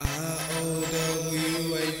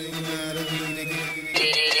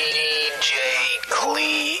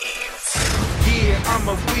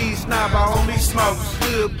a weed snob, I only smoke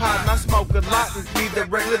good pot, and I smoke a lot and be the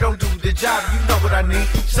regular, don't do the job. You know what I need,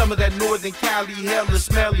 some of that Northern Cali, hella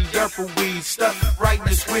smelly, purple weed stuff right in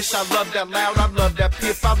the swish. I love that loud, I love that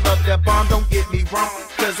piff, I love that bomb, don't get me wrong,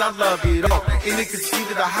 cause I love it all. And it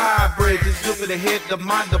considered a hybrid, it's good for the head, the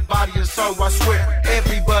mind, the body, and soul. I swear,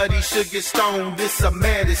 everybody should get stoned. This a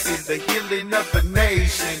medicine, the healing of a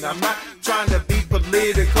nation. I'm not trying to be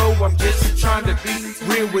political, I'm just trying to be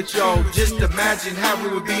real with y'all. Just imagine how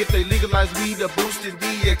it would be if they legalized weed, a boost in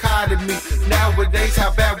the economy. Nowadays,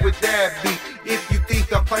 how bad would that be? If you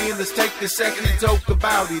think I'm playing, let's take a second and joke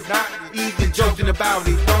about it. Not even joking about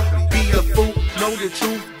it. Don't be a fool, know the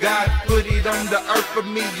truth. God put it on the earth for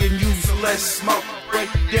me and use less smoke. Break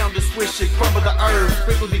down the swish and crumble the herb.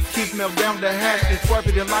 Sprinkle the keep, melt down the hash, and twerp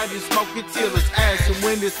it and light and smoke it till it's ash. And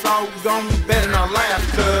when it's all gone, you better not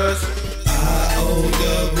laugh, cause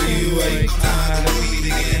I.O.W.A. I'm the weed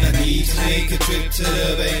again. I need to make a trip to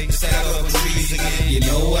the bay, stack up the trees again. You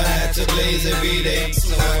know I had to blaze every day,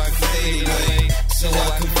 so I can fade away, so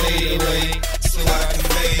I can fade away, so I can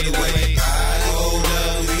fade away.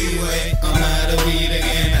 I.O.W.A. I'm out of weed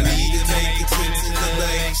again. I need to take a trip to the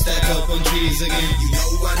bay, stack up on trees again. You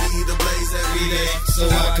know I need to blaze every day, so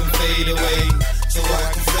I can fade away, so I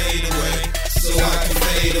can fade away, so I can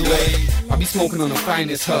fade away. I be smoking on the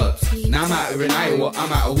finest herbs. Now I'm out here in Iowa,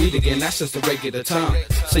 I'm out of weed again, that's just a regular term.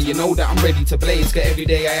 So you know that I'm ready to blaze, cause every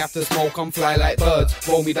day I have to smoke, I'm fly like birds.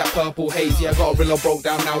 Roll me that purple haze, yeah, I got a real broke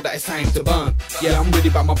down now that it's time to burn. Yeah, I'm really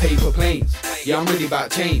about my paper planes, yeah, I'm really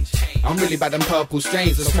about change. I'm really about them purple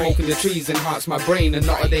strains, the smoke in the trees enhance my brain. And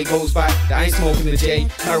not a day goes by that I ain't smoking the J.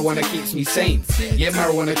 Marijuana keeps me sane, yeah,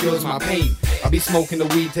 marijuana cures my pain. I be smoking the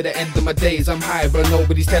weed to the end of my days, I'm high but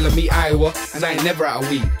nobody's telling me Iowa, and I ain't never out of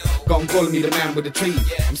weed. Got 'em calling me the man with the trees,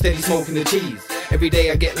 I'm steady smoking the cheese. Every day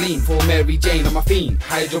I get lean for Mary Jane, I'm a fiend.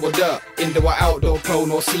 Hydro or dirt, indoor or outdoor,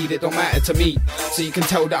 clone or seed, it don't matter to me. So you can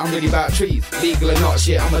tell that I'm really about trees. Legal or not,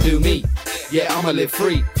 shit, I'ma do me. Yeah, I'ma live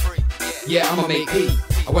free. Yeah, I'ma make P.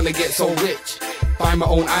 I wanna get so rich, buy my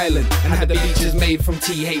own island, and have the beaches made from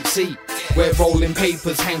THC, where rolling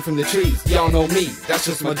papers hang from the trees. Y'all know me, that's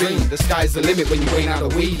just my dream. The sky's the limit when you ain't out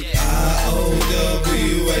of weed.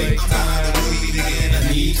 I.O.W.A. I'm the weed again. I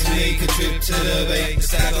need to make a trip to the bay,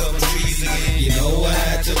 stack up the trees again. You know I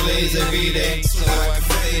had to blaze every day, so I can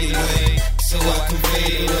fade away, so I can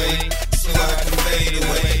fade away, so I can fade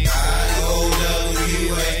away.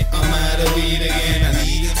 I.O.W.A. I'm out of weed again. I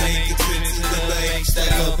need to take a trip to the bay,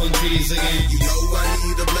 stack up on trees again. You know I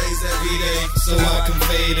need to blaze every day, so I can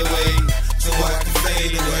fade away, so I can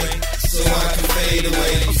fade away, so I can fade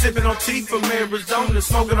away. I'm sipping on tea from Arizona,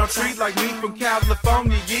 smoking on trees like me from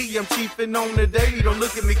California. Yeah, I'm chiefing on the daily. Don't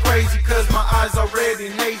look at me crazy, cause my eyes are red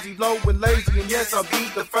and hazy, low and lazy. And yes, I'll be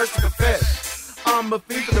the first to confess, I'm a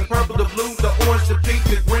fiend for the purple, the blue, the orange, the pink,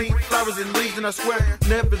 the green, flowers and leaves. And I swear,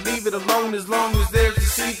 never leave it alone as long as there's a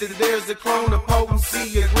seed, that there's a clone of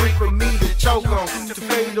potency, a green for me to choke on, to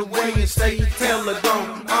fade away and stay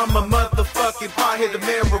telegone. I'm a motherfucking pothead, the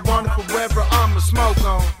marijuana forever, I'm a smoke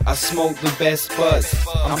on. I smoke the best buzz,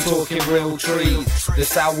 I'm talking real trees. The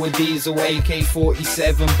sour diesel,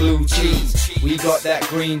 AK-47 blue cheese. We got that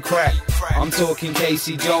green crack, I'm talking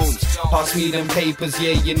Casey Jones. Pass me them papers,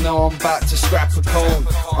 yeah, you know I'm about to scrap a cone.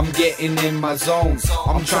 I'm getting in my zone,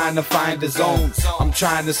 I'm trying to find a zone. I'm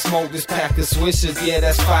trying to smoke this pack of swishers, yeah,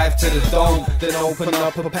 that's 5 to the dome. Then open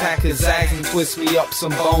up a pack of Zags and twist me up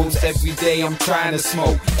some bones. Every day I'm trying to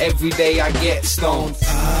smoke, every day I get stoned.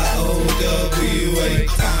 I.O.W.A.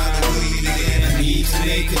 I'm the weed again. I need to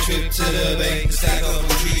make a trip to the bay, stack up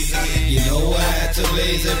the trees again. You know I had to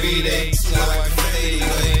blaze every day, so I can fade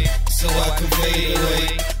away, so I can fade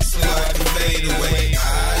away, so I can fade away.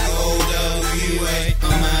 I.O.W.A.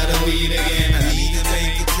 I'm out of weed again. I need to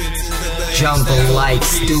take a trip to the bay, Jungle Light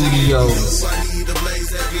Studios, I need to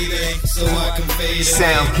blaze every day, so I can fade away,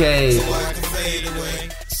 Sound Cave. so I can fade away,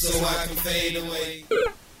 so I can fade away.